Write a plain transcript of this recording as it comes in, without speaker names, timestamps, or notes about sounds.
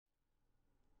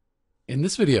In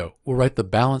this video, we'll write the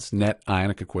balanced net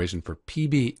ionic equation for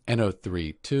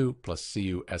PbNO3 2 plus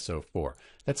CuSO4.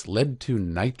 That's lead 2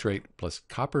 nitrate plus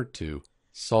copper 2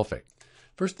 sulfate.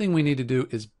 First thing we need to do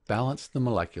is balance the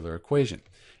molecular equation.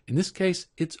 In this case,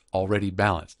 it's already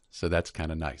balanced, so that's kind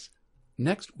of nice.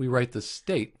 Next, we write the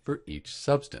state for each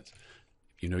substance.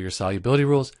 If you know your solubility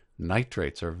rules,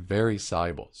 nitrates are very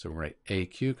soluble, so we write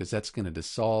AQ because that's going to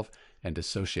dissolve and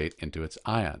dissociate into its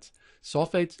ions.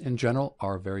 Sulfates in general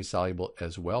are very soluble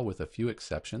as well, with a few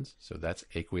exceptions, so that's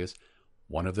aqueous.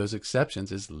 One of those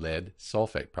exceptions is lead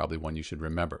sulfate, probably one you should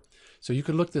remember. So you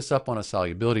could look this up on a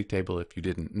solubility table if you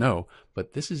didn't know,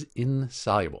 but this is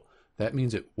insoluble. That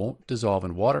means it won't dissolve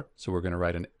in water, so we're going to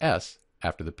write an S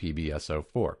after the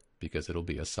PbSO4 because it'll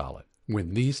be a solid.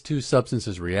 When these two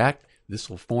substances react, this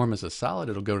will form as a solid.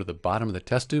 It'll go to the bottom of the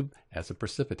test tube as a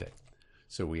precipitate.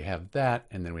 So we have that,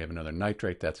 and then we have another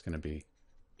nitrate that's going to be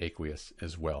aqueous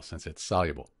as well since it's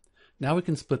soluble. Now we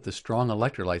can split the strong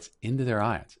electrolytes into their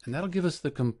ions, and that'll give us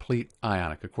the complete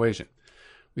ionic equation.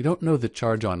 We don't know the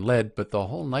charge on lead, but the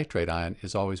whole nitrate ion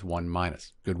is always 1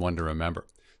 minus. Good one to remember.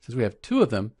 Since we have two of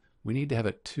them, we need to have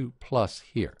a 2 plus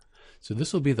here. So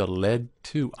this will be the lead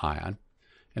 2 ion,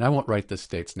 and I won't write the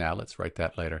states now. Let's write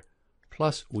that later.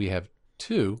 Plus we have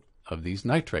 2 of these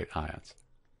nitrate ions.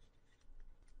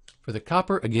 For the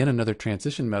copper, again, another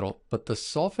transition metal, but the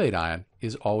sulfate ion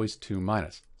is always 2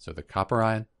 minus. So the copper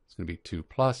ion is going to be 2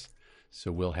 plus.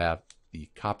 So we'll have the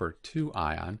copper 2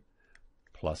 ion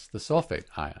plus the sulfate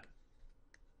ion.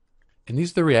 And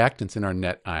these are the reactants in our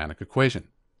net ionic equation.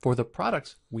 For the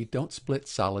products, we don't split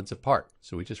solids apart,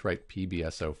 so we just write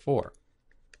PbSO4. For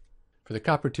the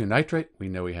copper 2 nitrate, we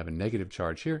know we have a negative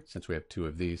charge here. Since we have 2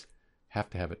 of these,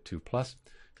 have to have a 2 plus.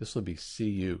 This will be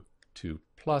Cu2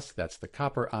 plus, that's the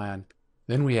copper ion.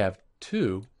 Then we have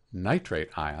 2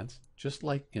 nitrate ions, just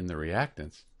like in the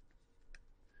reactants.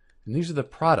 And these are the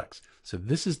products. So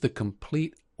this is the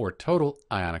complete or total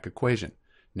ionic equation.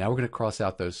 Now we're going to cross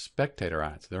out those spectator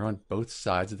ions. They're on both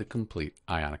sides of the complete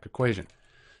ionic equation.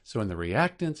 So in the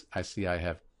reactants, I see I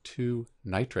have 2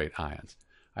 nitrate ions.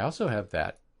 I also have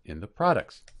that in the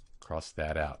products. Cross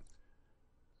that out.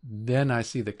 Then I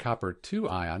see the copper 2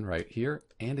 ion right here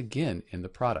and again in the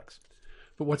products.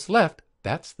 But what's left,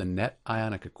 that's the net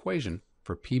ionic equation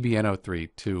for PbNO3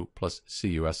 2 plus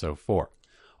CuSO4.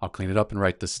 I'll clean it up and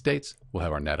write the states. We'll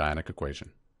have our net ionic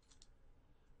equation.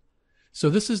 So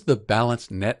this is the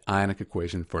balanced net ionic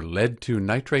equation for lead 2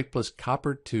 nitrate plus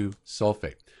copper 2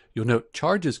 sulfate. You'll note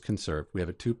charge is conserved. We have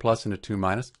a 2 plus and a 2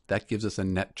 minus. That gives us a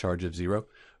net charge of 0.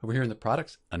 Over here in the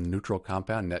products, a neutral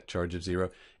compound, net charge of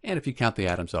 0. And if you count the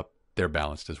atoms up, they're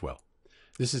balanced as well.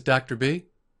 This is Dr. B,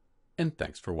 and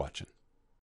thanks for watching.